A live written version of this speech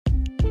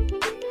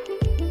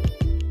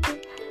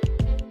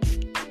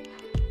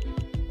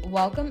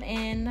welcome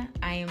in.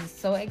 I am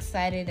so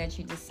excited that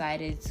you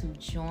decided to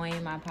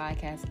join my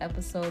podcast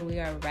episode. We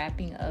are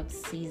wrapping up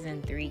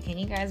season 3. Can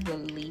you guys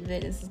believe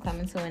it? This is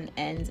coming to an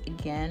end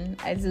again.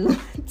 I do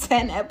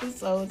 10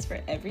 episodes for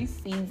every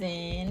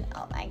season.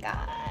 Oh my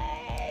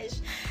gosh.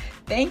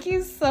 Thank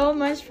you so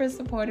much for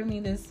supporting me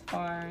this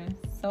far.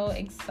 So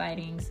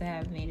exciting to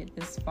have made it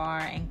this far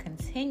and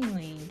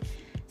continuing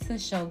to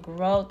show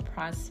growth,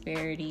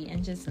 prosperity,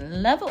 and just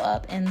level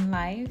up in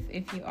life.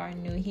 If you are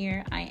new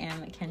here, I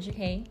am Kendra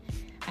K.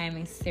 I am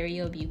a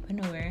serial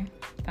beautypreneur,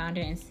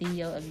 founder and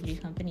CEO of beauty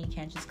company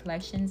Kendra's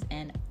Collections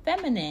and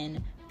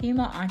feminine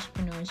female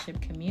entrepreneurship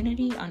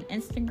community on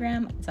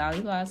Instagram,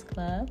 Dolly Boss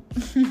Club.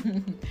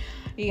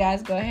 You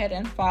guys go ahead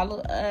and follow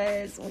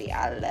us. We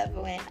are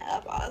leveling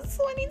up on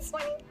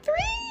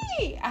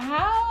 2023.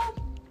 How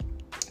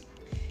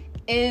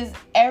is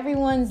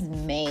everyone's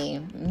May?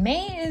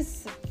 May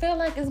feel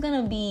like it's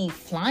gonna be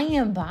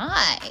flying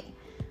by.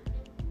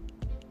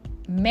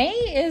 May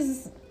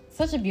is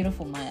such a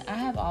beautiful month. I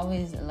have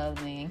always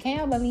loved May. And can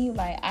y'all believe,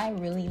 I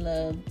really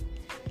love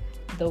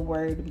the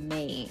word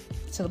May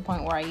to the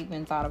point where I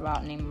even thought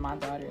about naming my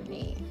daughter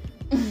May.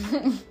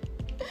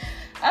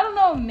 I don't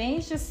know, May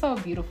is just so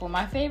beautiful.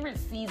 My favorite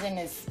season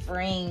is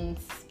spring,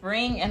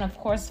 and of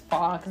course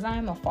fall, because I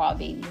am a fall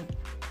baby.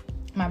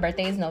 My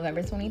birthday is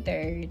November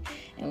 23rd,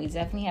 and we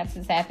definitely have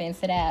to tap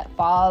into that.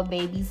 Fall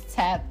babies,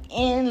 tap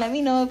in. Let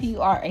me know if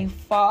you are a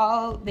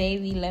fall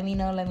baby. Let me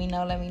know.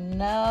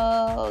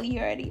 You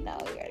already know.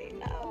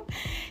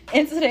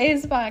 In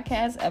today's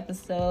podcast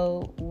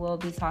episode, we'll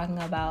be talking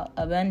about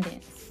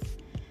abundance.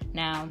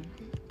 Now,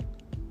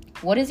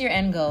 what is your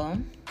end goal,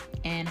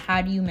 and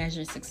how do you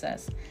measure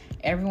success?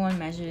 Everyone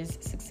measures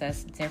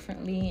success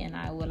differently, and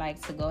I would like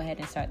to go ahead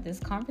and start this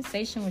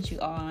conversation with you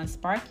all and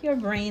spark your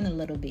brain a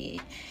little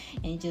bit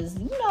and just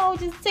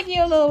tickle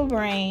your little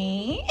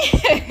brain.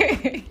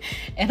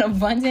 An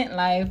abundant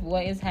life.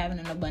 What is having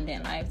an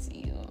abundant life to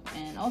you?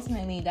 And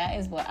ultimately, that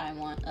is what I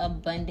want.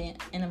 An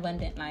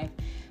abundant life.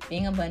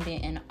 Being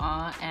abundant in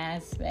all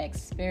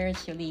aspects,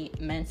 spiritually,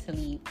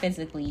 mentally,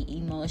 physically,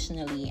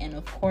 emotionally, and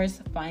of course,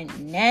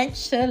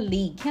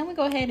 financially. Can we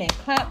go ahead and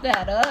clap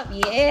that up?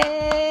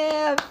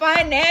 Yeah,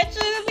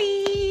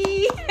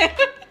 financially.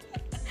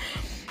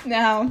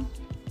 Now,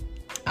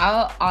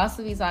 I'll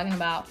also be talking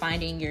about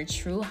finding your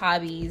true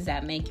hobbies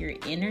that make your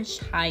inner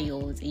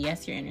child,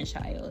 yes, your inner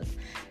child,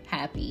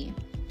 happy.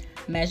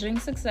 Measuring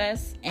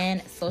success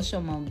and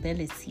social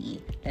mobility.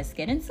 Let's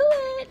get into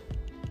it.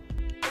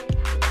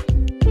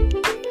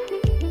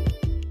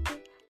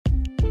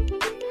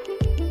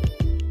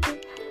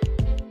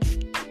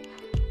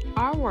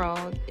 Our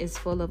world is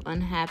full of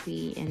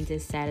unhappy and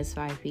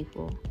dissatisfied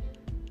people.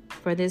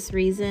 For this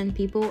reason,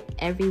 people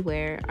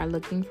everywhere are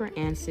looking for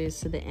answers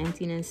to the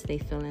emptiness they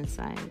feel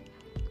inside.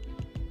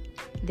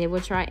 They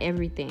will try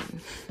everything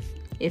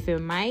if it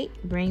might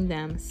bring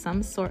them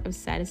some sort of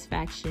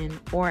satisfaction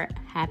or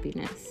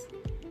happiness.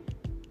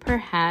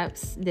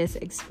 Perhaps this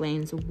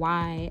explains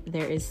why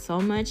there is so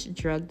much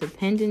drug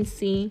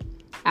dependency,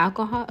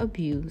 alcohol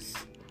abuse,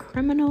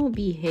 criminal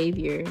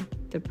behavior,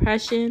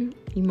 depression,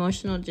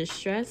 emotional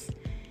distress,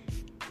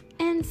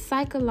 and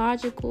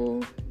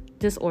psychological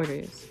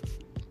disorders.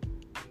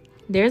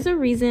 There's a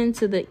reason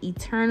to the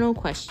eternal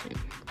question: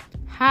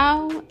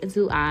 how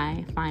do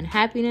I find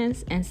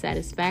happiness and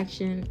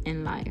satisfaction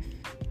in life?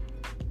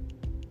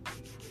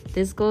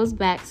 This goes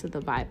back to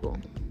the Bible.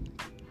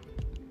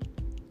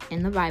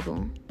 In the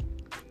Bible,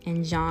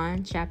 in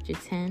John chapter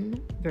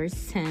 10,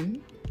 verse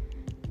 10,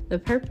 the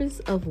purpose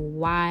of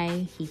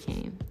why he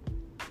came.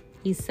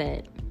 He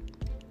said,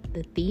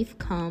 "The thief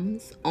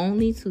comes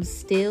only to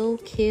steal,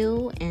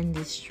 kill, and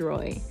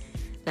destroy."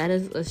 That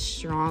is a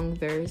strong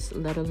verse,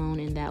 let alone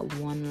in that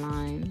one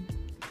line.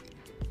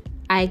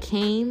 I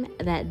came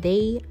that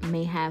they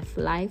may have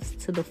life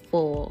to the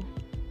full.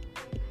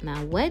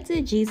 Now, what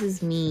did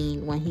Jesus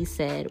mean when he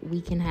said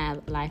we can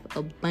have life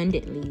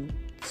abundantly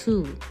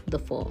to the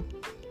full?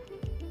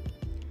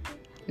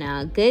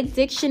 Now, a good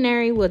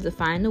dictionary will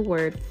define the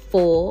word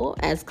full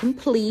as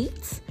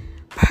complete,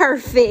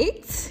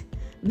 perfect,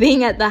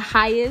 being at the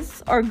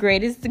highest or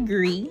greatest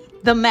degree,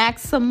 the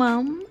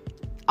maximum,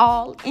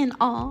 all in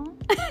all.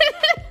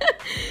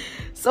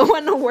 So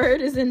when the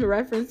word is in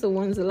reference to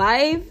one's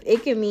life,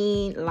 it can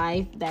mean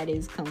life that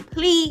is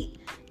complete,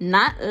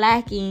 not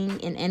lacking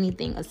in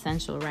anything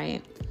essential,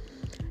 right?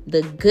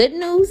 The good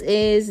news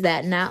is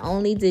that not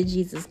only did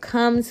Jesus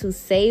come to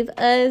save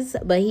us,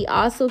 but he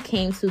also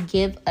came to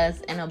give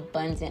us an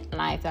abundant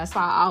life. That's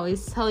why I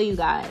always tell you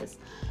guys,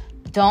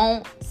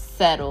 don't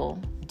settle.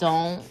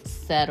 Don't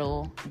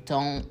settle.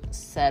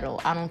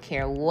 I don't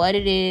care what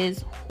it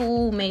is,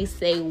 who may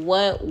say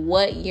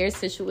what your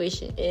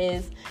situation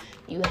is.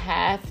 You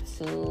have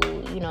to,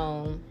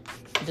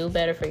 do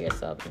better for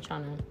yourself. I'm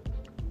trying to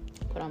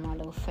put on my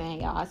little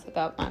fan, y'all. I took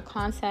out my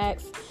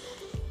contacts.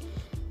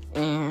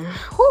 And,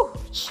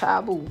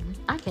 chabu,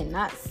 I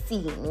cannot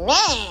see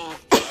now.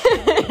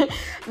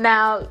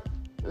 Now,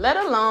 let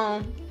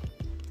alone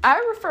I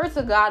refer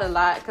to God a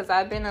lot because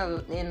I've been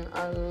in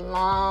a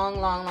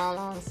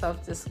long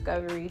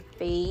self-discovery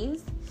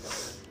phase.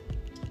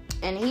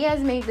 And he has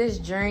made this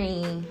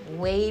journey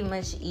way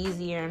much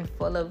easier and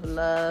full of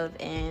love.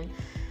 And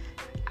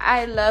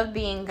I love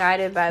being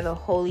guided by the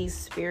Holy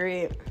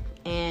Spirit.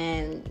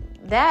 And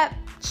that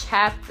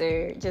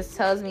chapter just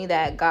tells me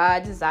that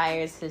God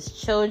desires his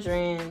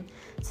children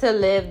to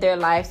live their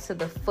lives to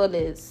the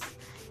fullest,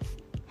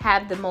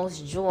 have the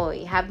most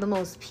joy, have the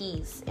most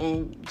peace,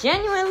 and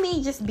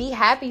genuinely just be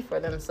happy for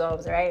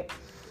themselves, right?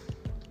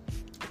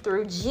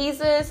 Through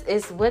Jesus,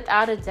 it's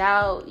without a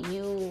doubt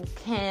you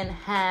can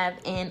have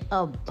an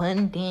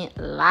abundant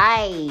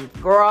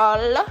life,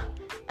 girl.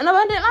 An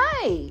abundant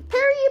life.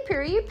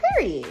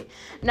 Period.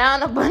 Now,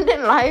 an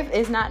abundant life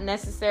is not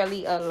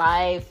necessarily a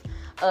life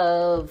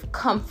of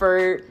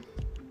comfort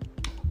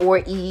or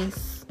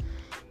ease.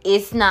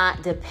 It's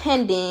not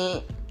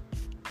dependent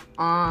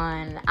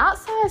on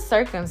outside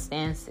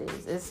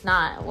circumstances. It's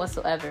not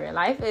whatsoever.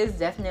 Life is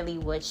definitely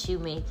what you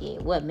make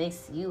it, what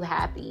makes you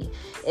happy.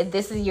 If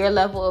this is your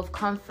level of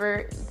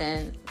comfort,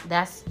 then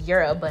that's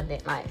your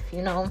abundant life.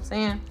 You know what I'm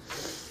saying?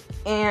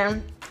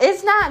 And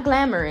it's not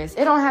glamorous.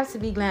 It don't have to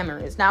be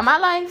glamorous. Now, my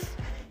life,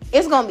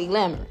 it's gonna be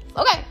glamorous.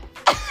 Okay.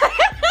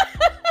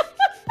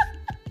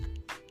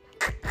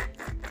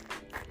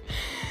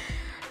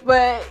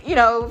 But,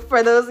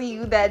 for those of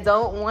you that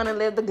don't want to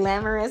live the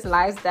glamorous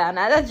lifestyle,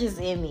 now that's just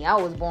in me. I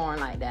was born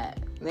like that.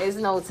 There's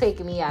no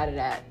taking me out of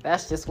that.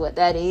 That's just what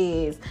that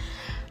is.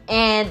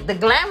 And the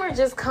glamour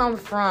just comes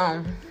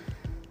from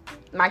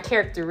my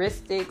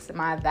characteristics,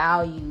 my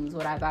values,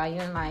 what I value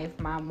in life,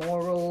 my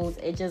morals.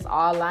 It just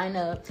all line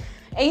up.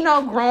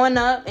 And, growing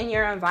up in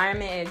your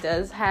environment, it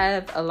does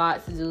have a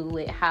lot to do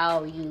with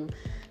how you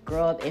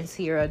grow up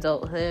into your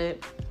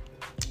adulthood.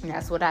 And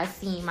that's what I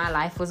seen. My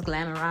life was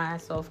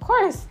glamorized. So, of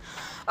course,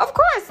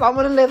 I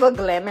want to live a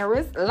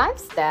glamorous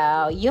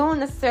lifestyle. You don't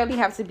necessarily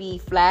have to be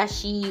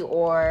flashy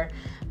or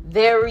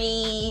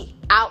very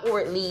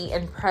outwardly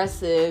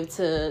impressive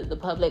to the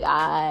public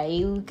eye.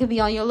 You could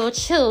be on your little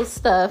chill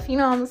stuff. You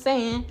know what I'm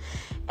saying?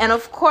 And,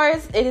 of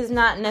course, it is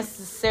not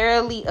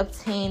necessarily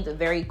obtained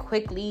very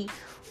quickly,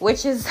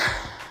 which is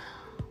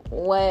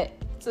what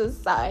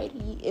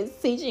society is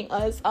teaching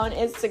us on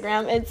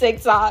Instagram and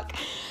TikTok.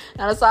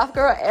 Now, the soft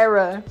girl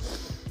era,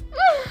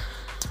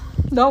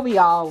 don't we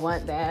all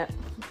want that?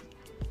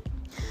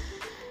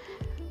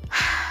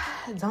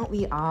 Don't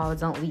we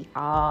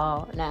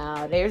all?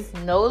 Now, there's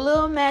no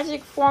little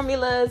magic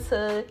formula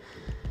to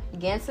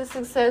get to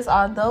success,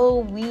 although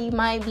we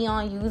might be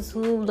on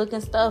YouTube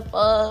looking stuff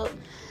up,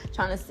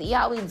 trying to see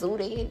how we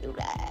do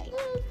that.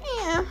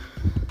 Yeah.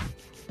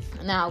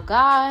 Now,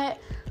 God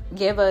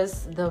give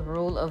us the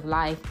rule of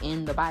life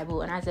in the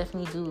Bible, and I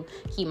definitely do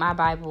keep my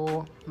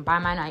Bible by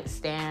my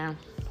nightstand.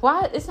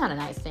 Well, it's not a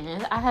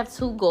nightstand. I have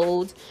 2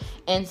 gold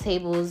end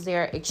tables.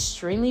 They're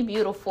extremely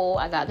beautiful.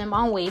 I got them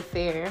on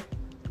Wayfair.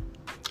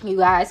 You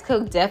guys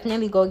could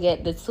definitely go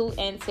get the 2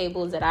 end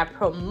tables that I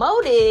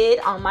promoted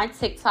on my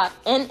TikTok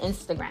and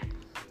Instagram.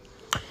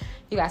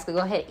 You guys could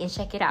go ahead and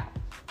check it out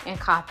and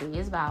copy.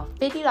 It's about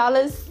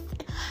 $50.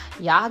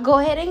 Y'all go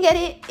ahead and get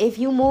it if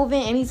you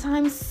moving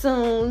anytime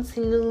soon to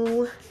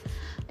new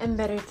and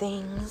better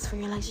things for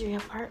your luxury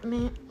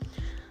apartment.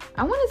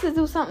 I wanted to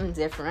do something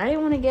different. I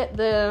didn't want to get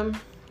the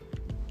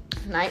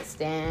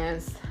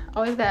nightstands.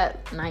 Always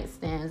got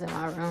nightstands in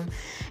my room.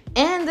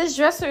 And this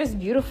dresser is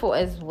beautiful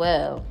as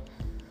well.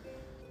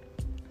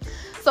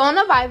 So in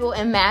the Bible,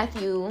 in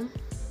Matthew,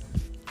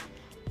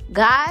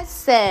 God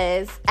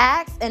says,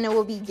 ask and it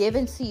will be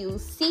given to you.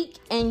 Seek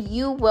and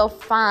you will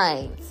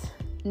find.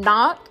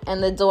 Knock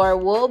and the door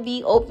will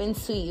be open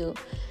to you.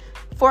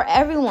 For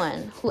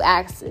everyone who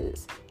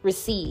asks,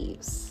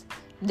 receives.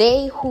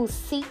 They who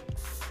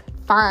seeks,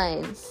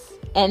 finds.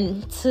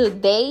 And to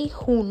they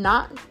who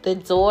knock, the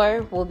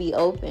door will be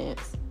opened.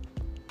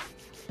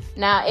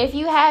 Now, if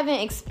you haven't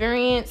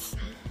experienced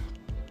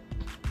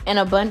an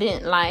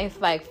abundant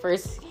life, like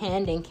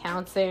first-hand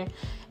encounter,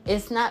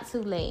 it's not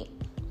too late.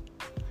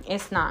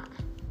 It's not.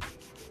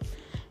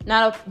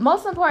 Now, the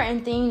most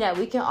important thing that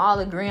we can all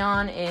agree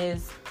on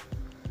is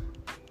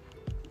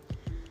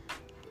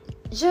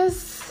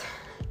just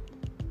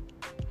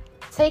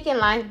taking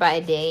life by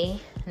day,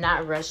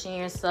 not rushing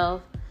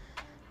yourself,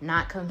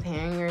 not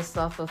comparing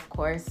yourself, of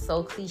course.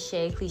 So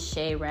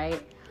cliche,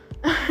 right?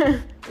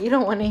 You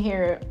don't want to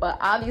hear it, but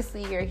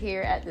obviously you're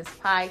here at this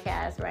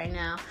podcast right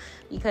now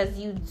because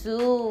you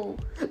do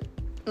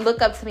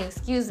look up to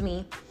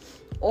me,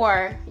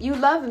 or you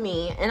love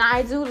me, and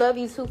I do love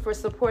you too for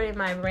supporting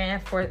my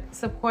brand, for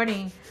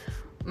supporting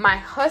my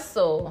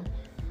hustle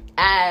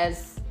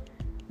as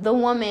the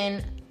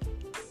woman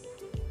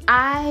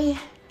I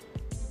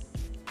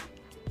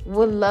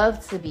would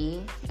love to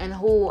be and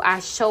who I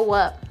show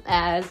up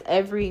as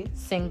every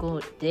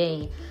single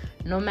day.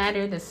 No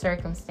matter the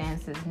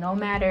circumstances, no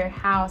matter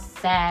how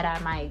sad I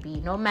might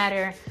be, no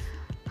matter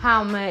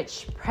how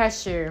much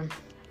pressure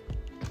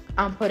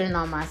I'm putting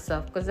on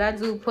myself, because I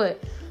do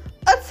put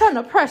a ton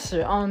of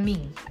pressure on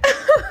me.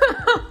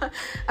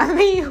 I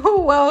mean,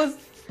 who else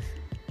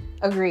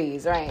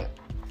agrees, right?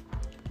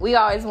 We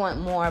always want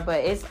more,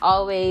 but it's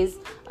always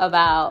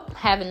about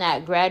having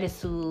that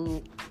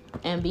gratitude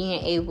and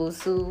being able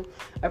to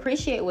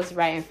appreciate what's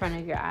right in front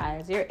of your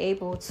eyes. You're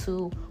able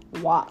to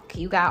walk.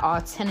 You got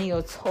all 10 of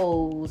your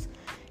toes.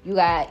 You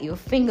got your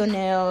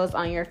fingernails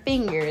on your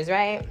fingers,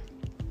 right?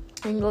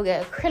 You can go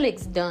get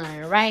acrylics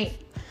done, right?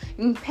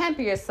 You can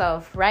pamper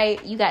yourself,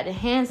 right? You got the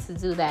hands to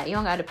do that. You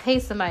don't got to pay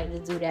somebody to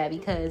do that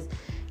because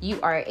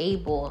you are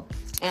able.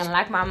 And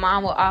like my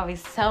mom will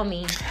always tell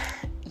me,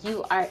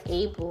 you are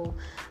able.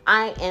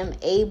 I am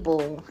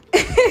able.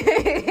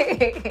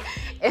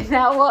 And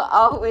that will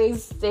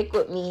always stick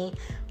with me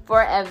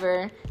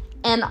forever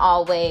and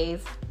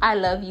always. I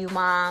love you,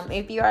 Mom.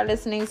 If you are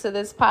listening to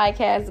this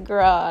podcast,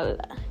 girl,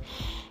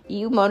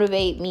 you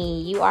motivate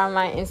me. You are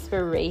my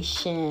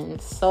inspiration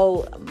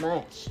so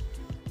much.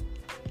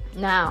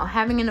 Now,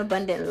 having an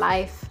abundant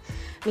life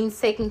means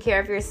taking care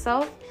of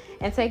yourself.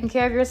 And taking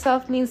care of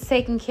yourself means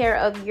taking care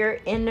of your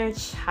inner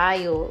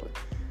child.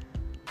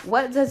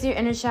 What does your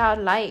inner child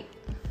like?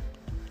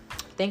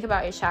 Think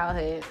about your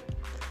childhood.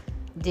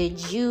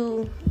 Did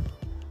you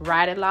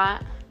write a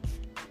lot?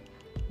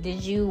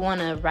 Did you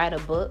want to write a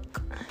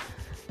book?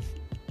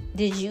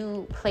 Did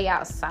you play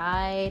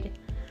outside?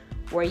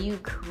 Were you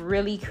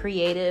really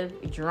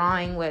creative,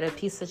 drawing with a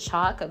piece of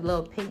chalk, a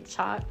little pink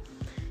chalk?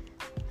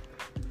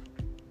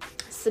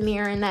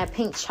 Smearing that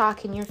pink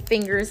chalk in your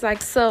fingers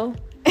like so.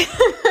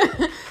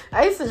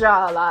 I used to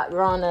draw a lot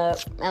growing up,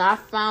 and I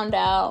found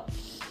out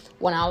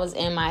when I was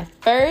in my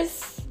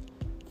first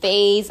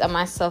phase of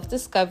my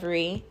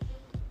self-discovery,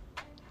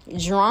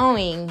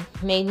 drawing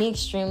made me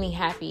extremely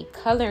happy.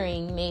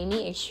 Coloring made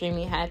me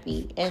extremely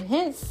happy. And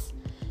hence,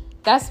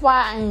 that's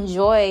why I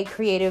enjoy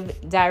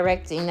creative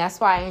directing. That's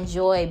why I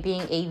enjoy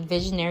being a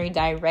visionary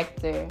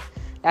director.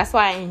 That's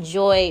why I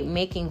enjoy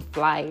making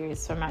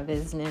flyers for my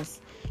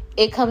business.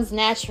 It comes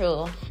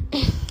natural.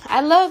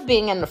 I love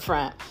being in the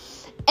front.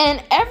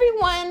 And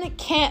everyone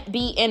can't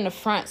be in the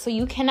front, so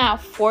you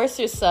cannot force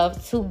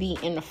yourself to be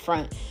in the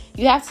front.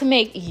 You have to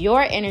make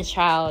your inner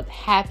child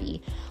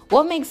happy.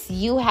 What makes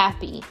you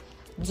happy?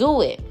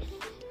 Do it.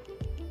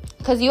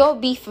 Because you'll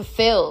be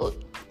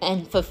fulfilled.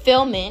 And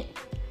fulfillment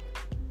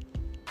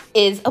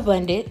is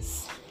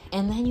abundance.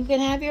 And then you can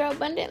have your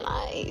abundant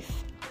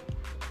life.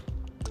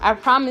 I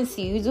promise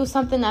you, you do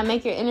something that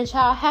make your inner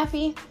child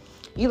happy.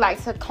 You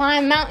like to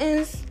climb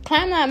mountains?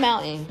 Climb that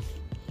mountain.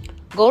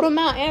 Go to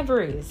Mount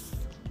Everest.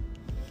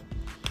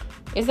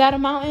 Is that a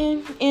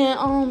mountain?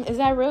 And is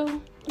that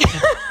real?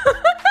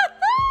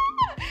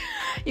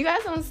 You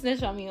guys don't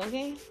snitch on me,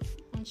 okay?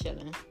 I'm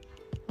chilling.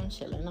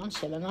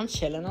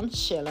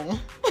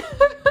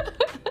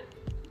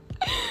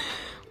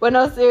 But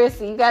no,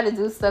 seriously, you got to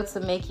do stuff to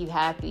make you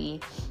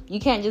happy. You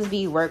can't just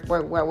be work.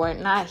 We're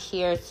not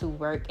here to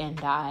work and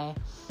die.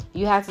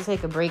 You have to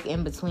take a break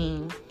in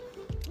between.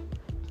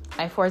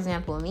 Like, for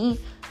example, me,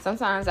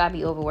 sometimes I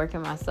be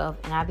overworking myself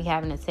and I be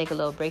having to take a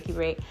little break.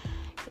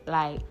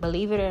 Like,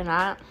 believe it or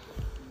not,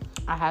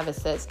 I have a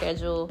set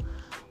schedule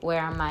where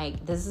I'm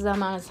like, this is the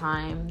amount of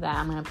time that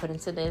I'm going to put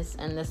into this,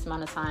 and this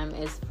amount of time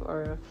is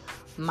for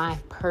my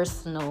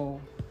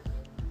personal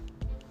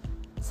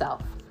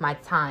self, my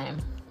time.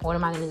 What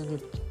am I going to do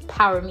to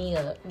power me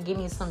up, give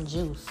me some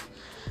juice?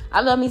 I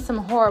love me some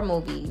horror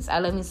movies. I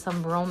love me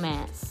some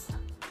romance.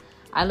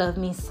 I love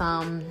me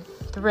some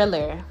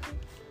thriller.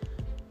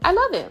 I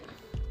love it.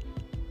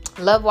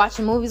 Love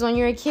watching movies when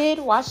you're a kid.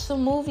 Watch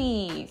some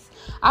movies.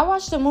 I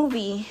watched a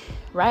movie,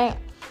 right?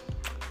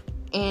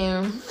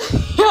 And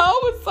I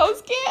was so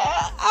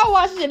scared. I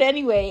watched it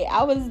anyway.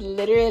 I was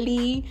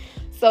literally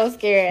so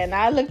scared. And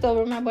I looked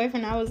over at my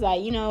boyfriend. I was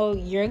like,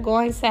 you're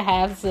going to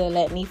have to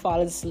let me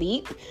fall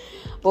asleep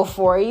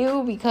before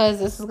you, because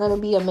this is going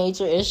to be a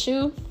major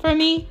issue for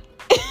me.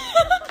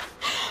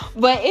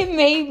 But it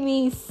made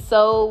me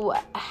so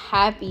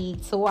happy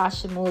to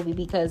watch the movie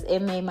because it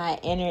made my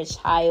inner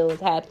child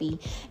happy.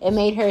 It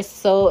made her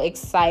so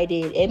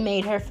excited. It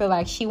made her feel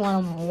like she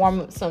wanted to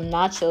warm up some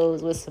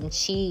nachos with some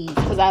cheese,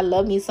 because I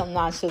love me some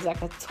nachos. I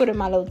could twiddle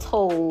my little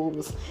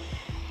toes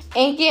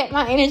and get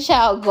my inner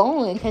child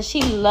going, because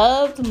she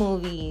loved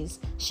movies.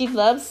 She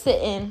loved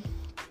sitting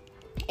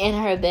in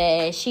her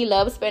bed. She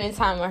loved spending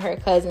time with her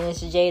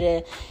cousins,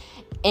 Jada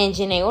and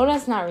Janae. Well,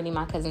 that's not really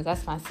my cousins.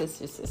 That's my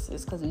sisters,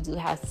 because we do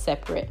have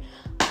separate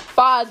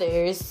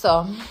fathers.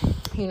 So,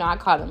 I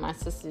call them my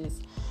sisters.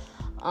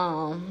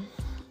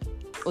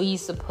 We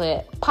used to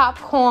put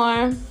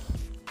popcorn,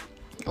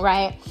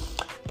 right?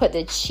 Put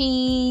the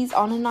cheese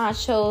on the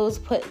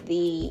nachos. Put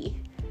the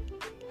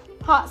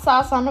hot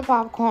sauce on the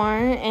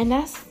popcorn. And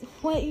that's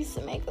what used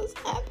to make us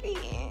happy.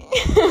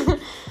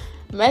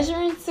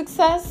 Measuring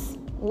success.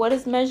 What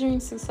is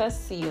measuring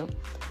success to you?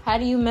 How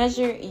do you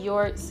measure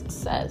your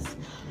success?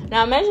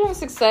 Now, measuring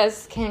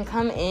success can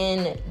come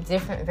in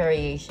different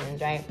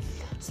variations, right?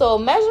 So,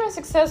 measuring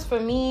success for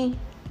me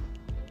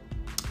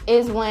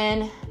is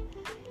when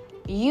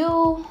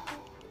you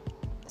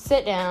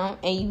sit down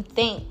and you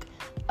think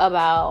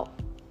about,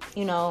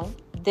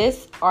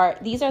 these are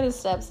the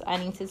steps I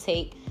need to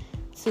take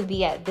to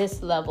be at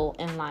this level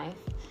in life.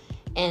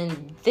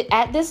 And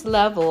at this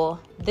level,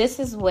 this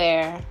is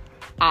where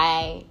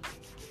I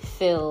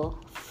feel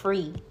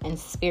free in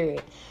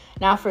spirit.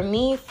 Now, for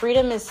me,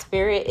 freedom in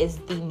spirit is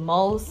the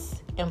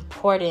most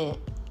important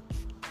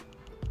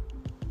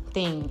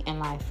thing in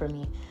life for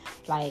me.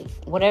 Like,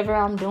 whatever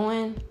I'm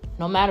doing,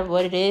 no matter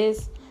what it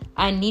is,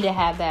 I need to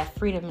have that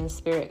freedom in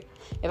spirit.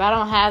 If I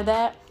don't have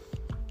that,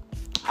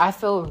 I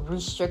feel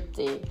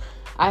restricted.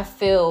 I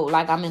feel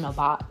like I'm in a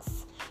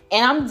box.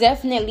 And I'm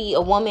definitely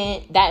a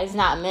woman that is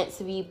not meant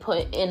to be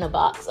put in a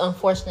box,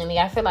 unfortunately.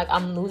 I feel like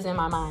I'm losing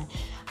my mind.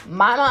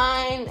 My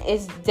mind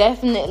is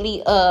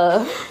definitely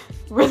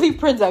really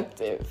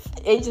productive.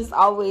 It just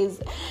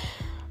always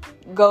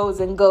goes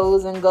and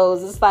goes and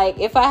goes. It's like,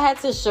 if I had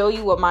to show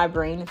you what my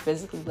brain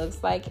physically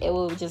looks like, it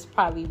would just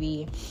probably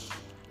be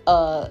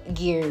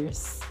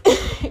gears.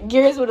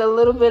 Gears with a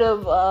little bit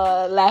of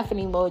laughing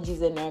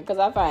emojis in there, because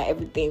I find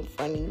everything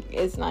funny.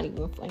 It's not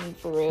even funny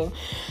for real.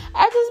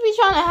 I just be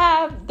trying to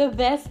have the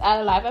best out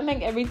of life. I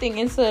make everything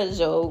into a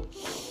joke.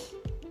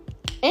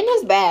 And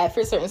it's bad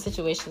for certain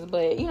situations,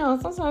 but, you know,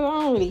 sometimes I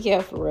don't really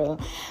care for real.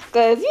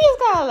 Because you just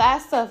gotta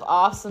laugh stuff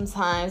off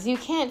sometimes. You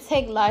can't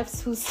take life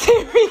too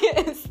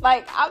serious.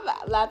 Like, I'm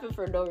laughing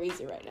for no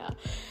reason right now.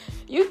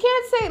 You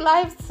can't take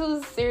life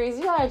too serious.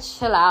 You gotta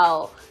chill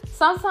out.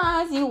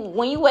 Sometimes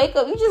when you wake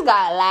up, you just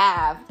gotta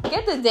laugh.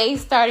 Get the day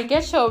started.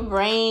 Get your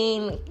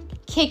brain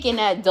kicking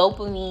that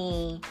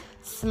dopamine.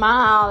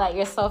 Smile at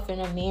yourself in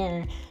the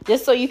mirror.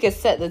 Just so you can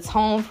set the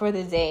tone for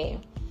the day.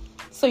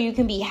 So you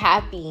can be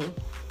happy.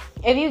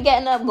 If you're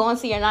getting up, going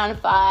to your 9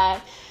 to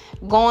 5,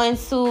 going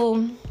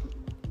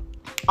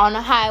on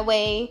the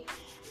highway,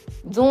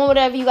 doing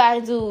whatever you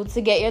got to do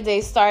to get your day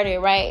started,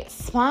 right?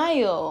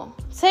 Smile.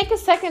 Take a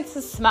second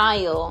to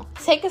smile.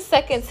 Take a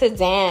second to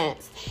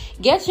dance.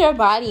 Get your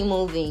body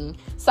moving.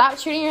 Stop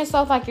treating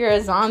yourself like you're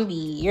a zombie.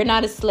 You're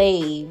not a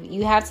slave.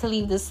 You have to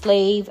leave the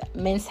slave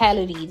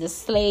mentality, the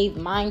slave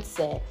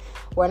mindset.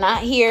 We're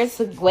not here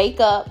to wake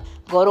up,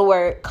 go to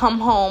work, come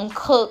home,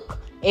 cook.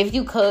 If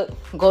you cook,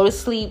 go to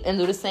sleep and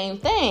do the same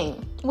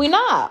thing. We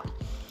not.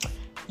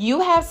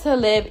 You have to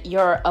live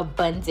your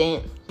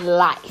abundant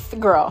life,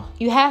 girl.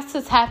 You have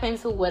to tap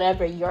into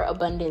whatever your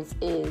abundance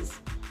is.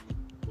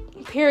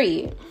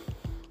 Period.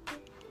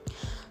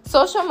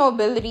 Social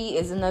mobility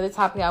is another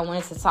topic I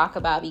wanted to talk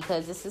about,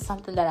 because this is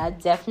something that I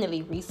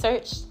definitely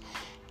researched.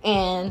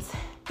 And,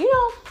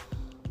 you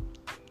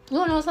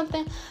want to know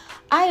something?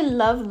 I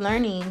love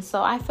learning.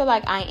 So I feel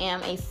like I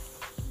am a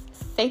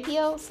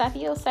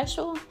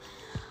sapiosexual.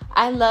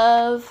 I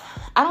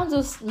don't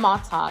do small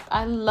talk.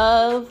 I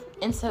love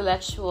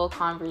intellectual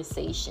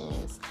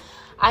conversations.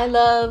 I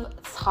love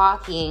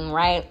talking,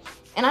 right?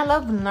 And I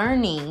love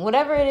learning.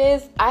 Whatever it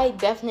is, I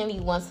definitely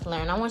want to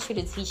learn. I want you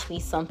to teach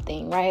me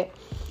something, right?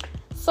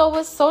 So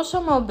with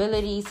social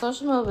mobility,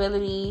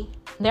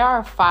 there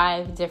are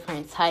 5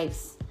 different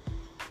types.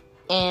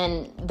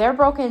 And they're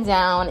broken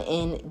down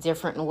in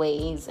different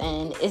ways.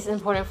 And it's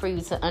important for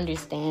you to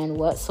understand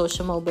what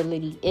social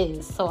mobility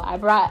is. So I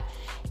brought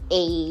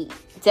a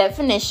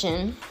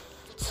definition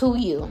for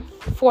you.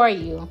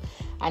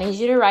 I need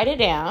you to write it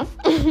down.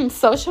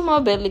 Social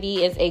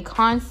mobility is a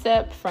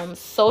concept from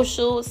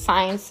social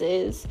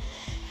sciences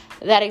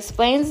that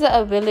explains the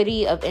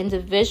ability of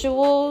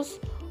individuals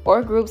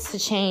or groups to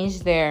change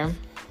their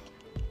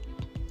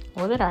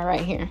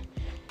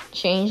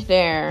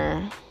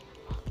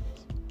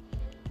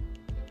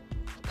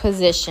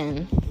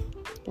position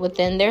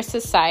within their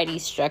society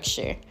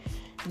structure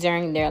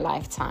during their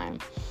lifetime.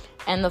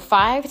 And the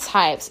 5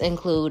 types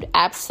include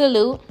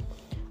absolute,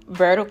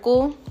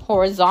 vertical,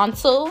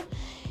 horizontal,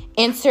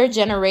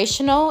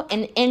 intergenerational,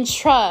 and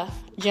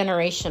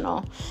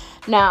intragenerational.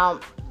 Now,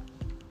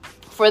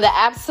 for the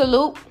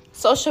absolute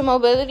social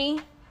mobility,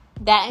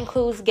 that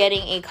includes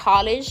getting a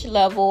college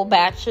level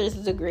bachelor's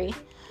degree.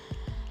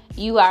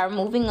 You are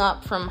moving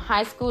up from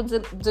high school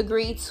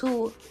degree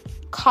to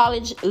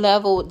college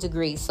level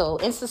degree. So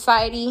in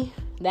society,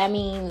 that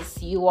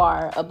means you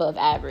are above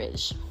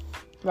average,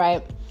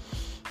 right?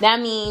 That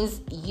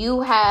means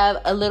you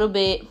have a little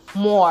bit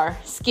more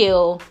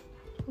skill,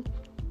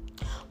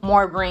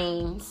 more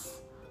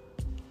brains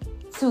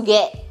to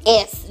get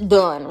S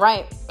done,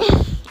 right?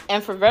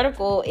 And for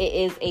vertical, it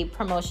is a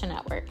promotion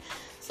at work.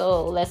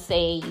 So let's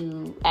say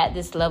you at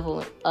this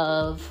level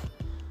of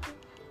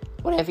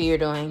whatever you're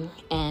doing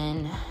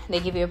and they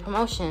give you a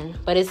promotion,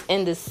 but it's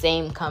in the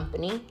same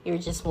company. You're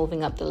just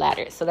moving up the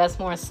ladder. So that's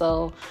more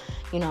so,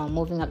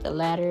 moving up the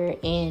ladder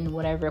in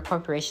whatever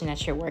corporation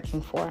that you're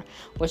working for,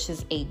 which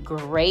is a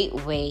great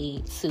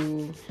way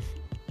to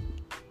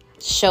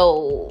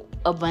show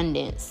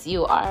abundance.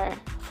 You are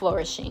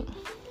flourishing.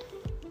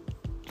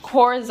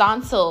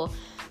 Horizontal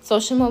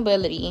social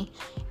mobility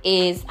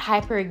is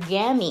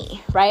hypergamy,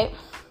 right?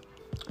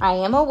 I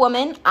am a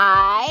woman.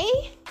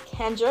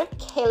 Kendra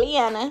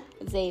Kaliana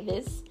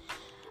Davis,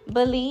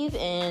 believe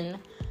in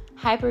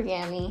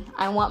hypergamy.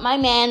 I want my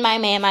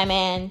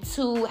man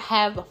to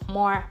have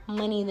more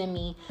money than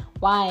me.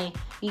 Why?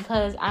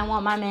 Because I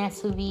want my man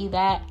to be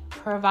that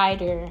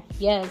provider.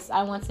 Yes,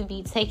 I want to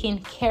be taken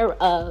care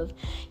of.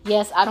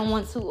 Yes, I don't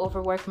want to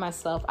overwork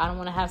myself. I don't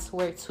want to have to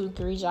work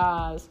 2-3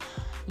 jobs.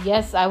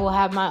 Yes, I will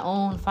have my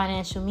own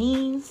financial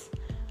means.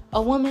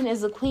 A woman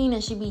is a queen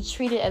and should be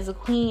treated as a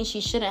queen. She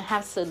shouldn't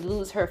have to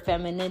lose her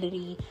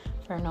femininity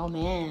for no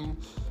man.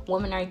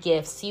 Women are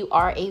gifts. You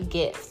are a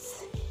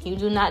gift. You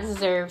do not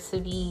deserve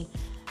to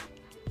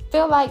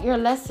feel like you're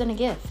less than a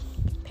gift.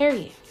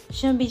 Period. You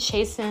shouldn't be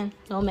chasing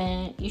no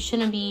man. You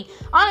shouldn't be...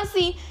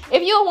 Honestly,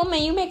 if you're a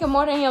woman, you making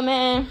more than your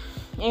man,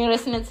 and you're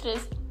listening to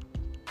this,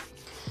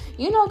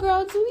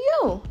 girl, do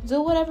you.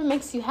 Do whatever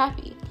makes you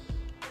happy.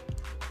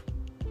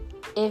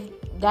 If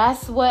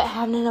that's what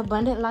having an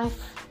abundant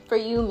life for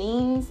you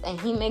means, and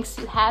he makes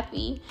you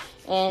happy,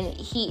 and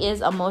he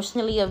is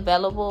emotionally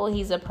available,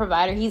 he's a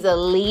provider, he's a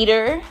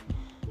leader.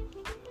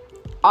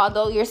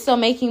 Although you're still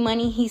making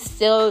money, he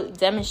still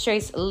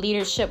demonstrates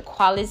leadership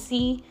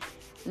quality.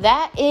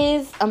 That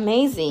is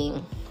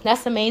amazing.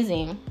 That's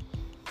amazing.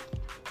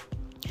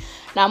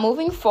 Now,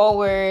 moving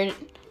forward,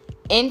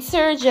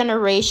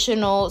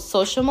 intergenerational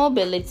social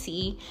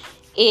mobility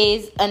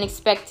is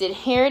unexpected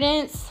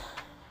inheritance.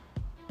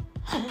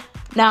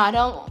 Now, I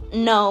don't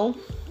know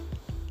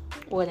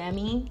what that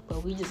means,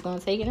 but we just gonna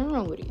take it and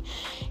run with it.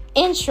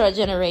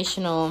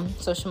 Intragenerational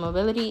social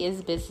mobility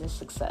is business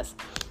success.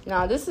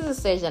 Now, this is a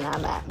stage that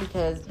I'm at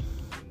because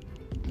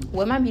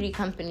with my beauty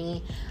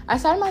company, I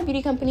started my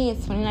beauty company in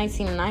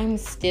 2019 and I'm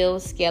still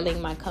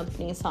scaling my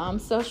company. So I'm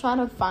still trying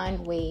to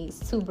find ways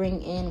to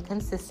bring in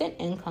consistent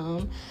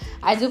income.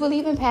 I do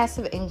believe in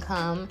passive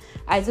income.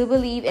 I do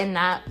believe in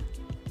not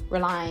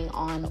relying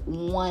on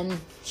one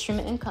stream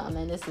of income.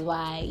 And this is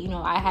why,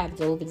 I have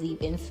dove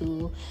deep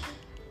into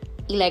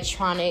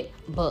electronic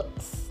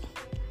books.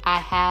 I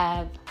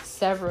have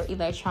several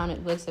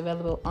electronic books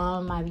available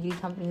on my beauty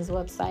company's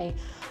website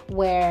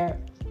where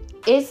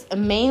it's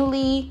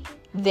mainly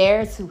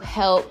there to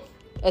help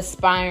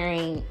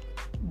aspiring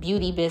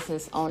beauty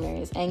business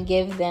owners and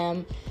give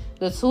them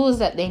the tools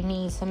that they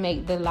need to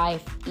make their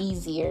life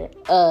easier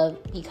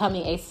of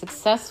becoming a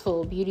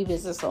successful beauty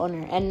business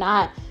owner and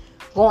not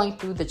going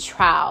through the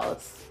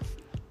trials.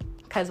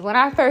 Because when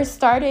I first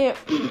started,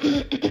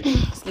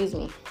 excuse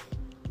me,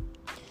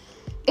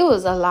 it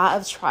was a lot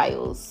of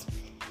trials.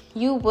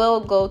 You will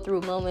go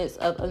through moments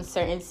of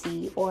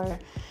uncertainty, or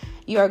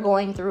you're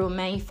going through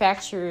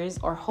manufacturers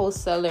or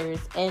wholesalers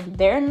and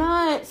they're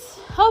not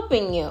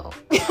helping you.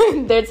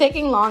 They're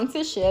taking long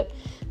to ship.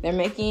 They're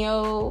making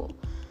your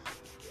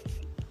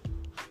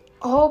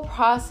whole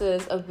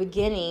process of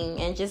beginning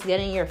and just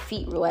getting your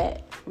feet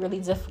wet really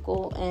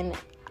difficult. And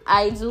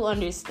I do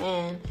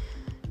understand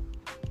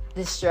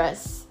the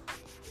stress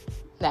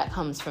that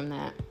comes from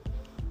that.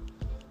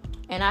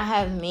 And I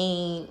have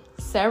made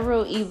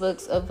several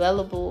ebooks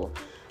available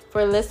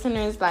for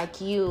listeners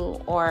like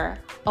you or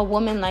a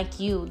woman like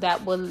you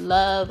that would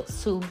love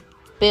to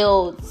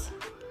build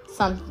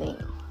something,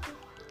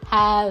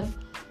 have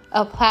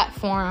a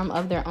platform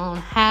of their own,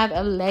 have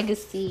a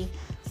legacy,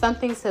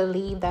 something to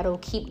leave that'll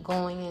keep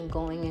going and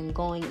going and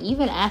going,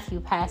 even after you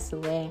pass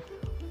away.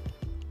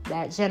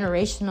 That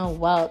generational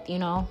wealth,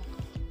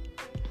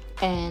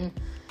 And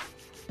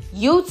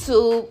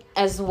YouTube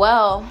as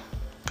well.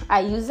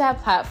 I use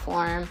that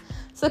platform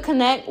to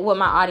connect with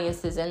my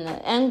audiences, and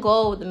the end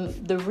goal,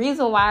 the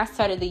reason why I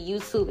started the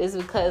YouTube is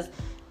because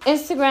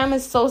Instagram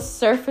is so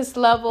surface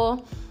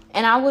level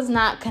and I was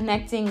not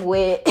connecting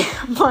with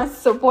my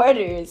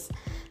supporters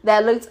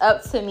that looked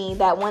up to me,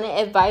 that wanted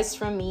advice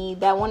from me,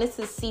 that wanted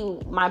to see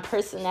my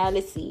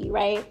personality,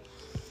 right?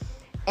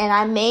 And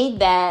I made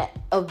that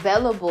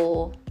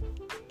available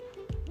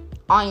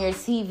on your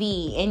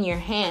TV in your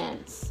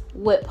hands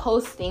with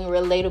posting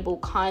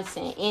relatable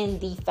content in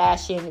the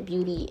fashion,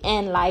 beauty,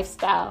 and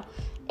lifestyle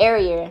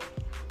area,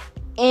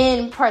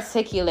 in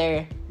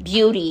particular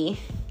beauty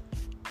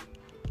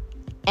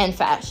and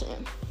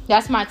fashion.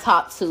 That's my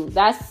top two.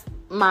 That's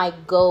my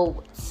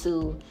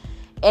go-to.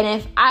 And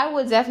if I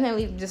would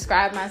definitely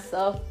describe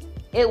myself,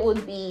 it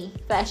would be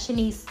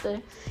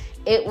fashionista.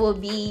 It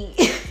would be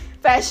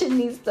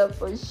fashionista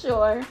for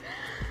sure.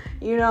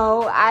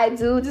 I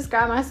do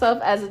describe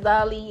myself as a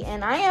Dolly,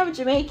 and I am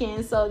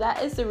Jamaican, so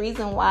that is the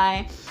reason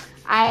why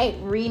I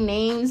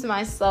renamed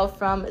myself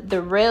from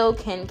The Real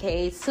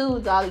Kincaid to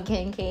Dolly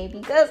Kincaid,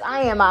 because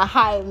I am a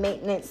high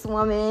maintenance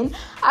woman.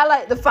 I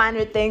like the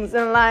finer things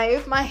in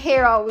life. My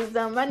hair always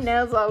done, my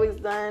nails always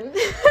done.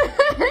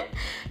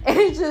 And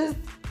it just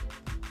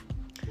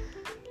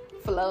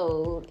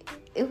flowed.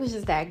 It was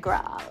just that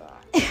grab.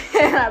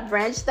 And I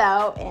branched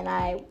out and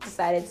I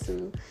decided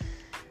to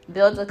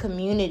build a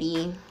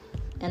community.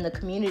 And the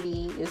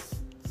community is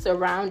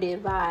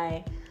surrounded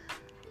by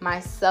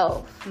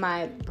myself,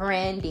 my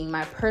branding,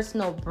 my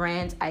personal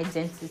brand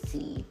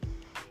identity.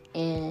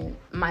 And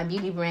my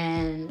beauty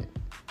brand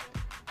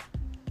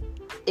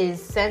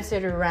is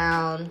centered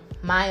around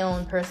my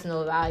own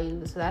personal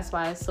values. So that's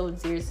why it's so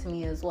dear to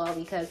me as well,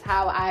 because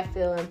how I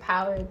feel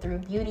empowered through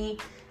beauty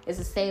It's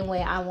the same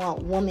way I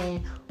want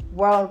women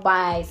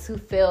worldwide to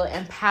feel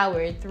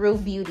empowered through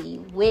beauty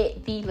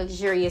with the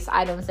luxurious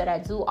items that I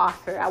do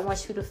offer. I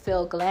want you to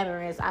feel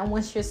glamorous. I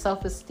want your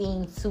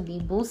self-esteem to be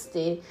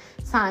boosted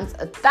times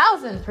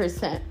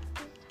 1,000%,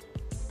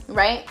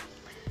 right?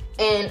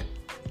 And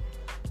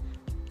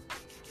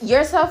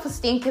your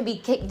self-esteem can be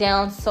kicked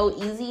down so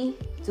easy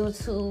due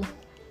to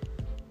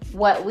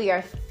what we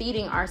are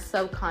feeding our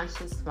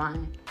subconscious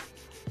mind.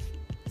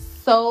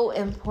 So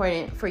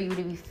important for you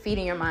to be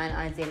feeding your mind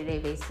on a day-to-day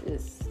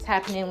basis,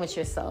 tapping in with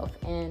yourself.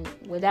 And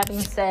with that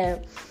being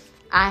said,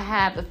 I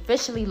have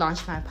officially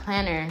launched my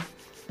planner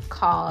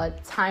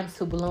called Time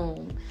to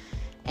Bloom.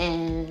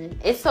 And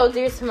it's so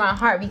dear to my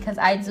heart because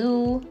I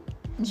do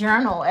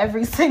journal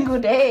every single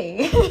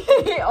day.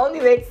 It only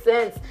makes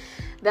sense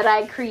that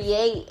I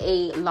create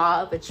a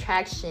law of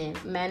attraction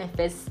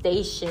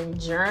manifestation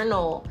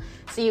journal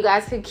so you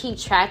guys can keep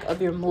track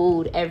of your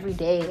mood every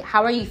day.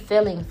 How are you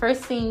feeling?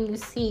 First thing you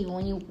see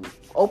when you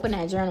open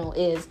that journal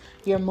is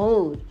your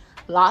mood.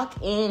 Lock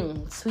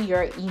in to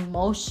your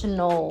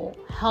emotional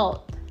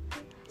health.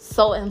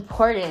 So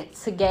important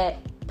to get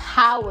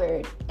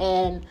powered.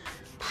 And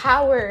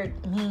powered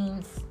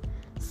means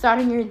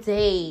starting your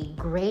day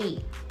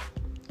great.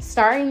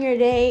 Starting your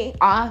day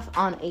off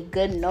on a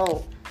good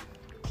note.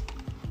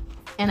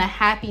 In a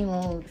happy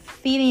mood.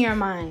 Feeding your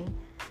mind.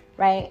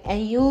 Right?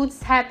 And you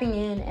tapping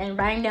in and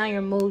writing down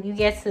your mood, you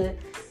get to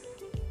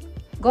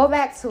go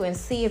back to and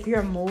see if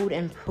your mood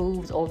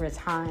improves over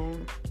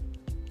time.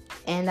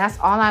 And that's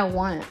all I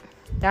want.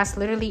 That's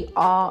literally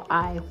all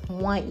I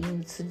want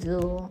you to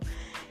do.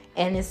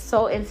 And it's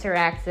so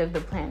interactive,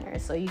 the planner.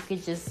 So you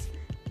could just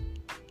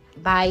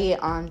buy it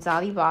on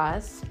Dolly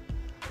Boss,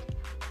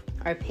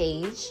 our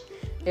page.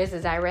 There's a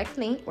direct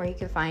link where you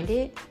can find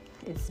it.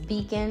 It's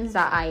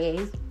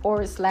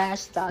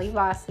beacons.ia/Dolly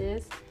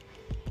Bosses.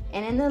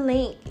 And in the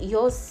link,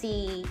 you'll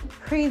see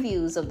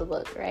previews of the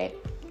book, right?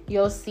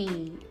 You'll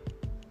see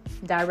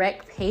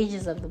direct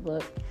pages of the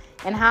book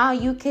and how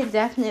you can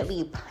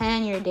definitely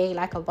plan your day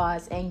like a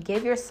boss and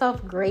give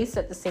yourself grace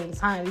at the same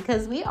time,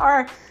 because we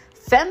are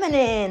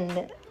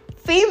feminine,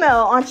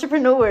 female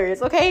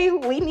entrepreneurs, okay?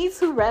 We need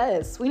to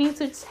rest. We need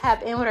to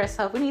tap in with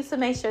ourselves. We need to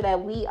make sure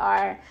that we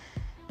are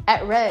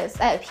at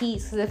rest, at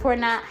peace, because if we're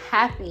not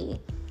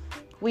happy,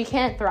 we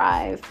can't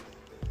thrive.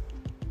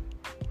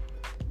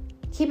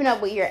 Keeping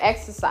up with your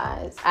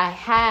exercise. I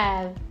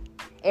have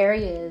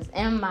areas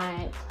in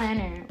my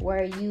planner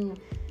where you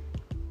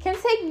can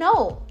take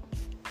note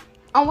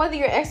on whether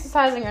you're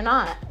exercising or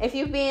not. If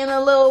you're being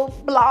a little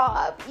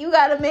blob, you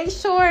got to make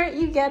sure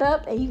you get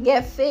up and you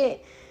get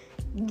fit.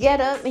 Get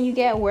up and you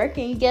get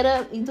working. You get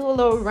up, you do a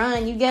little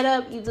run. You get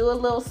up, you do a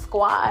little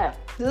squat.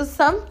 Do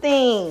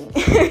something.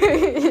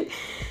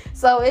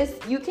 So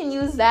you can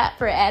use that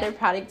for added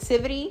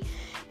productivity.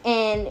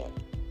 And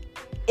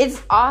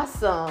it's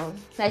awesome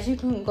that you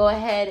can go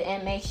ahead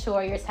and make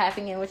sure you're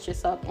tapping in with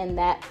yourself in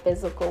that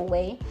physical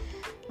way,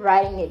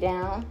 writing it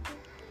down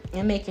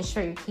and making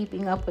sure you're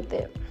keeping up with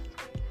it.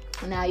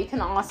 Now, you can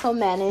also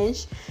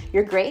manage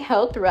your great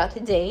health throughout the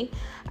day.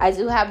 I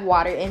do have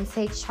water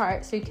intake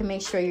charts, so you can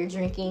make sure you're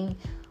drinking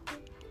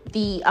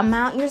the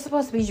amount you're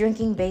supposed to be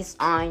drinking based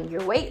on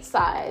your weight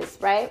size,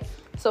 right?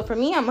 So for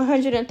me, I'm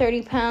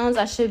 130 pounds.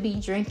 I should be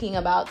drinking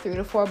about 3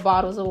 to 4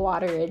 bottles of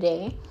water a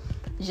day,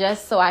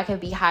 just so I can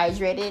be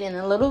hydrated. And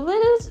a little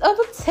bit of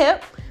a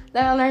tip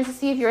that I learned to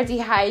see: if you're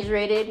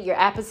dehydrated, your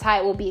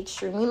appetite will be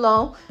extremely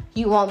low.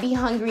 You won't be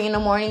hungry in the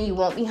morning. You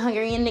won't be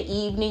hungry in the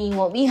evening. You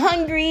won't be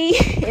hungry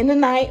in the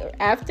night or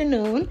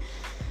afternoon.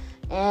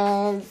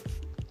 And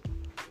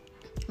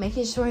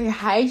making sure you're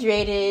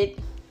hydrated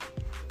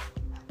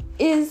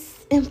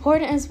is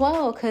important as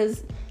well,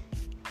 because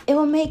it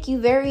will make you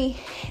very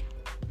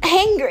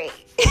hangry.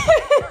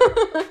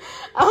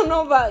 I don't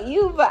know about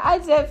you, but I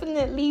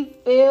definitely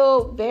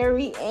feel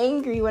very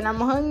angry when I'm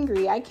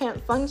hungry. I can't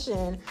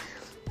function.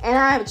 And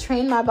I have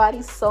trained my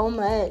body so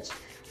much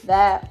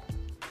that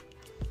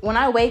when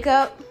I wake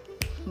up,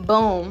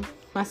 boom,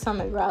 my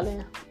stomach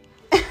growling.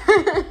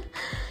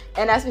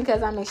 And that's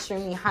because I'm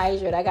extremely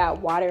hydrated. I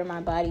got water in my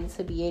body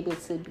to be able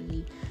to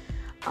be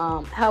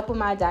helping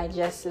my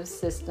digestive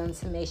system,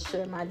 to make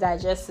sure my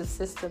digestive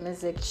system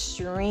is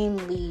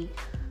extremely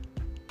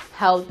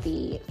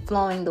healthy,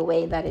 flowing the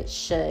way that it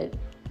should.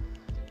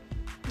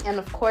 And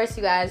of course,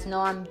 you guys know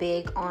I'm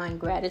big on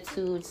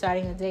gratitude,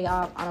 starting the day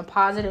off on a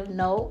positive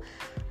note,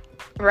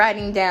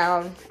 writing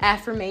down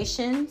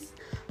affirmations,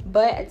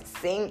 but at the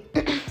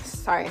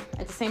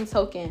same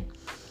token,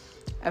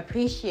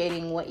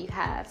 appreciating what you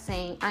have,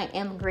 saying, I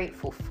am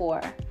grateful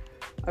for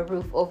a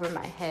roof over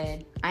my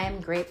head. I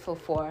am grateful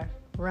for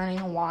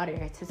running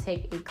water to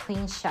take a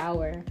clean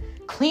shower,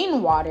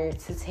 clean water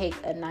to take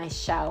a nice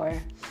shower,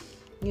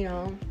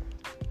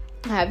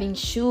 having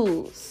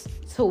shoes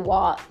to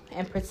walk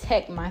and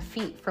protect my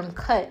feet from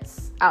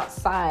cuts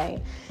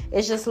outside.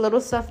 It's just little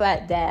stuff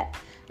like that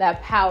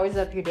powers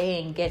up your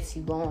day and gets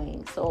you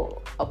going.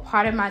 So a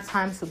part of my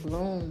time to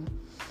bloom,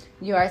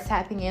 you are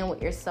tapping in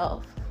with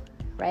yourself,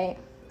 right?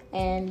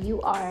 And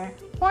you are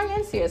pouring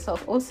into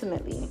yourself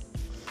ultimately.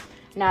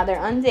 Now,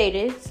 they're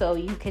undated, so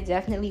you could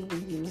definitely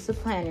reuse the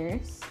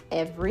planners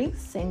every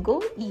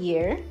single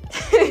year.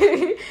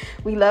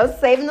 We love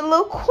saving the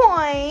little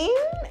coin.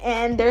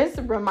 And there's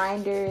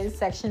reminders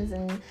sections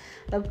in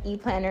the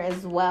e-planner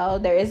as well.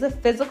 There is a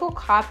physical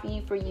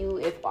copy for you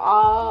if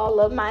all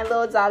of my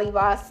little Dolly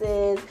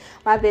bosses,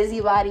 my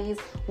busybodies,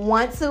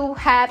 want to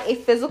have a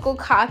physical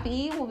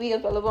copy. Will be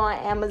available on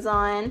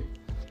Amazon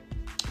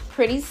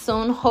pretty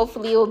soon.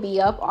 Hopefully it will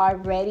be up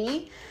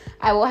already.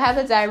 I will have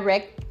a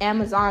direct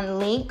Amazon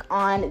link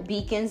on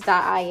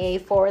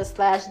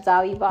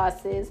beacons.ia/Dolly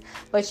Bosses,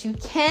 but you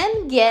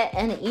can get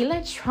an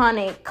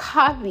electronic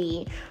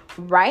copy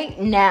right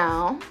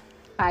now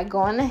by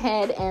going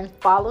ahead and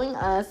following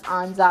us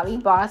on Dolly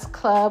Boss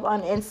Club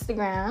on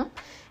Instagram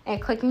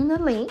and clicking the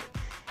link.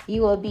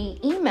 You will be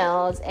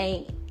emailed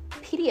a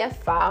PDF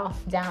file.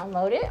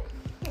 Download it.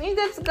 You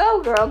good to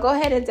go, girl. Go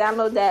ahead and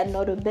download that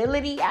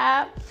Notability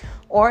app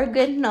or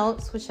Good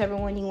Notes, whichever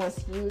one you want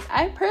to use.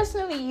 I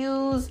personally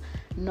use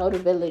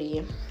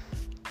Notability.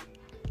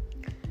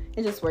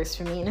 It just works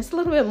for me, and it's a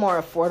little bit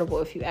more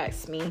affordable if you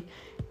ask me.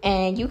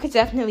 And you could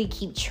definitely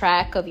keep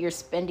track of your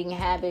spending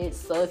habits.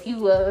 So if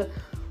you a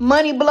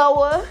money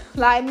blower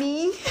like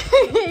me,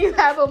 you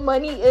have a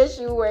money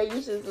issue where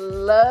you just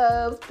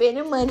love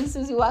spending money as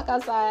soon as you walk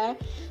outside,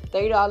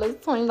 $30,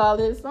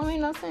 $20, don't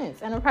make no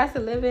sense. And the price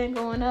of living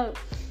going up,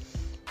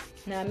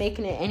 not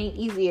making it any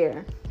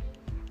easier.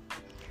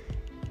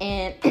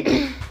 And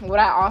what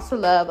I also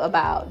love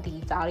about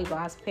the Dolly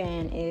Boss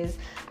pen is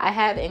I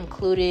have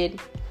included,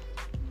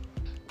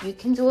 you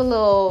can do a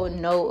little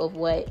note of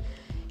what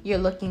you're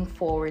looking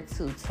forward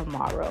to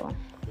tomorrow,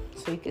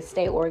 so you can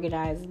stay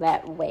organized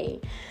that way.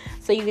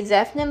 So you can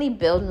definitely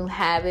build new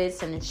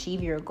habits and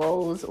achieve your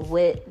goals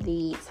with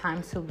the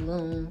Time to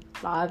Bloom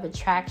Law of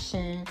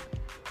Attraction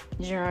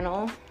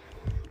journal.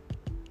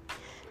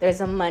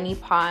 There's a money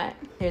pot.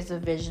 There's a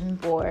vision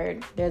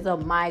board. There's a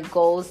my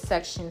goals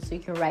section, so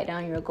you can write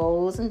down your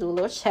goals and do a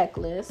little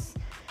checklist.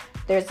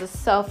 There's a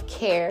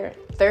self-care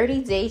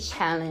 30-day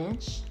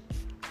challenge,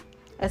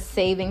 a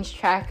savings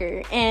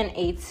tracker, and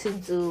a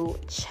to-do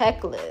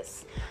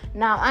checklist.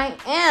 Now, I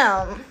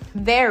am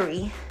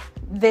very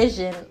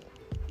visionary,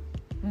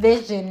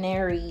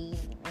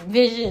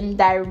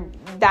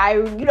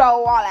 you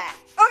know, all that.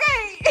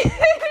 Okay.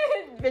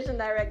 Vision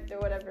director,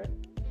 whatever.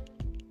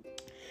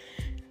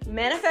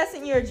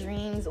 Manifesting your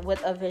dreams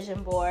with a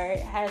vision board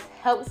has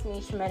helped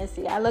me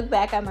tremendously. I look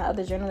back at my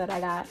other journal that I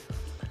got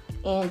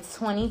in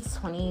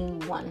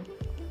 2021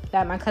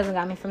 that my cousin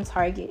got me from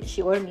Target.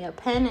 She ordered me a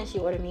pen and she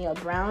ordered me a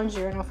brown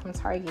journal from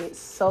Target.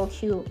 So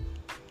cute.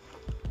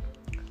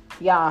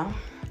 Y'all,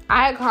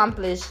 I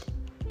accomplished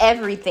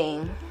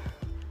everything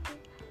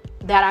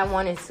that I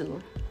wanted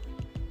to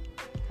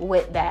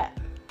with that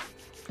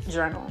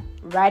journal.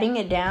 Writing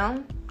it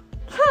down,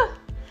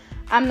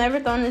 I'm never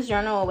throwing this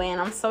journal away, and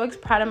I'm so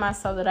proud of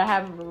myself that I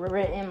have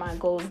written my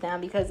goals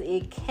down, because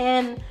it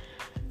can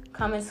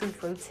come into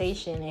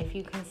fruition if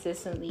you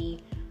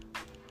consistently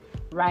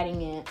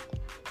writing it.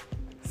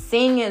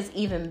 Seeing is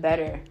even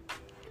better.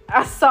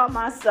 I saw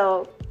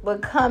myself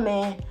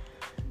becoming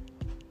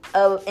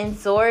an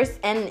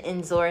endorsed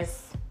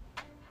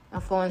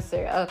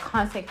influencer, a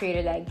content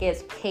creator that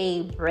gets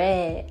paid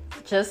bread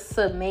just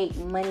to make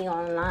money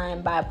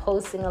online by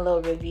posting a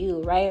little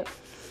review, right?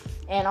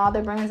 And all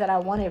the brands that I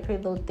wanted,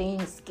 Pretty Little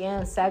Things,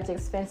 Skim, Subject,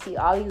 Spency,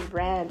 all these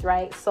brands,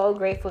 right? So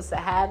grateful to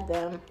have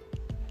them.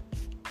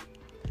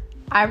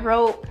 I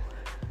wrote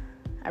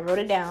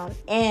it down,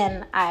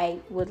 and I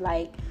would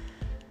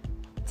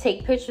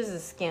take pictures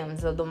of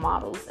Skims of the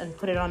models and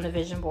put it on the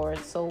vision board.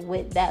 So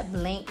with that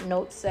blank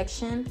note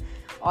section,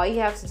 all you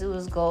have to do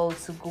is go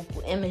to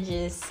Google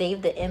Images,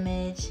 save the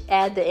image,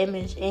 add the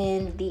image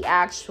in the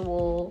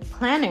actual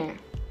planner,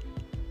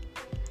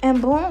 and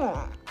boom,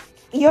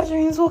 your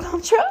dreams will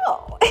come true.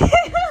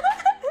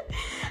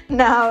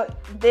 Now,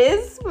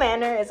 this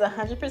planner is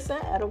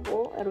 100%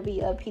 edible. It'll be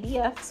a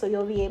PDF, so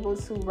you'll be able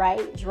to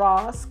write,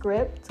 draw,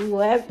 script, do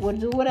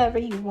whatever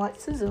you want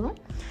to do.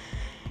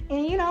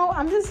 And, you know,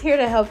 I'm just here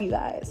to help you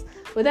guys.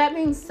 With that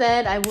being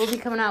said, I will be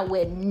coming out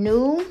with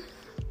new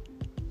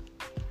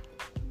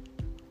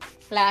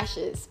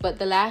lashes. But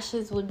the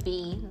lashes would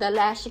be the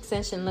lash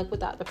extension look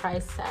without the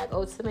price tag.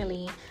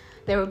 Ultimately,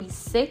 there will be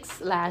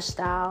 6 lash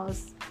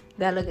styles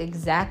that look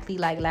exactly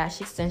like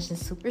lash extensions,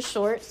 super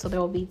short. So there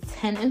will be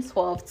 10 and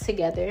 12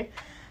 together.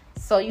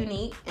 So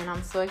unique. And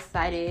I'm so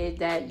excited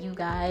that you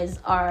guys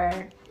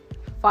are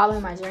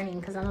following my journey,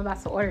 because I'm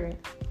about to order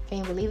it. Can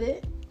you believe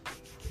it?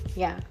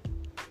 Yeah.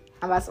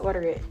 I'm about to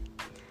order it.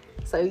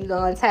 So you're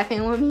going to tap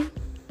in with me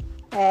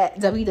at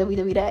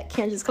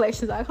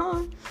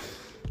www.kendrickollections.com,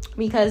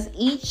 because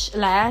each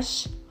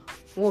lash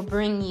will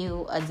bring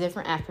you a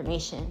different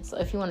affirmation. So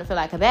if you want to feel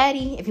like a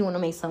baddie, if you want to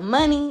make some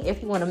money,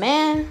 if you want a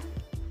man,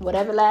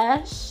 whatever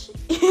lash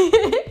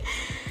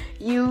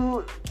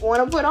you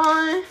want to put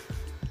on,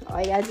 all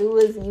you got to do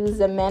is use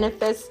the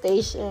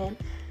manifestation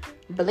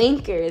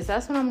blinkers.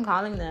 That's what I'm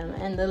calling them.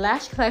 And the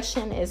lash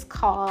collection is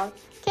called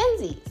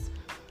Kenzie's.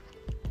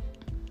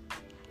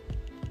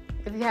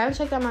 If you haven't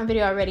checked out my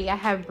video already, I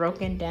have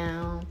broken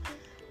down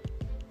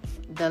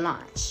the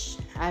launch.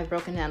 I've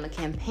broken down the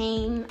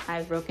campaign.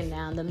 I've broken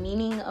down the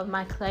meaning of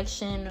my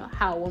collection,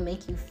 how it will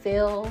make you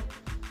feel.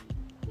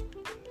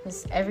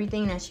 It's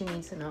everything that you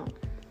need to know.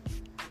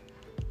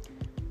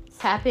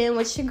 Tap in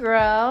with your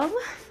girl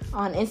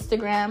on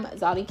Instagram,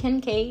 Zolly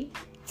Kincaid,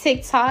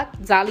 TikTok,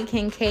 Zolly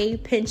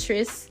Kincaid,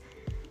 Pinterest,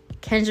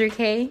 Kendra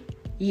K,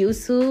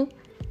 YouTube,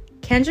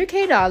 Kendra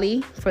K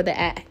Dolly for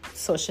the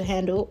social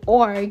handle,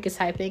 or you can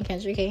type in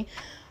Kendra K.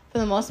 For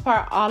the most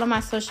part, all of my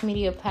social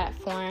media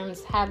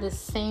platforms have the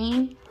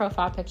same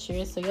profile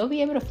picture, so you'll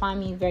be able to find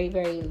me very,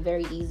 very,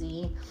 very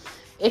easy.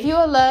 If you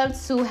would love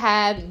to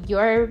have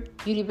your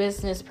beauty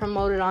business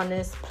promoted on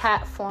this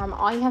platform,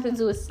 all you have to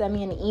do is send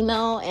me an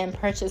email and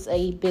purchase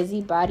a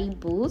Busybody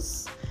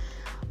Boost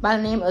by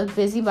the name of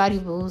Busybody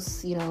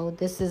Boost. You know,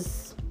 this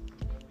is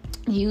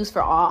used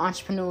for all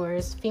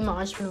entrepreneurs, female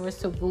entrepreneurs,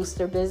 to boost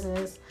their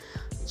business,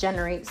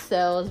 generate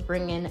sales,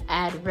 bring in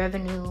ad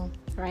revenue,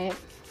 right?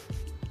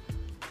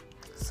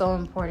 So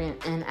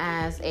important. And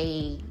as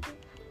a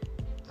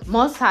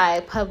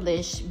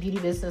multi-published beauty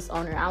business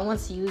owner, I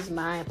want to use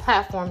my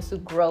platform to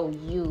grow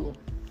you.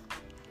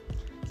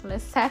 So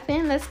let's tap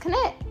in, let's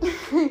connect.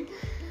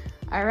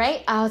 All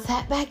right, I'll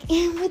tap back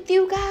in with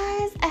you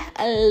guys at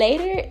a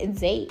later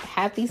date.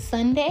 Happy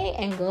Sunday,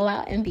 and go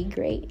out and be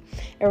great.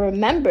 And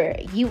remember,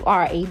 you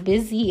are a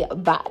busy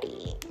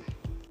body.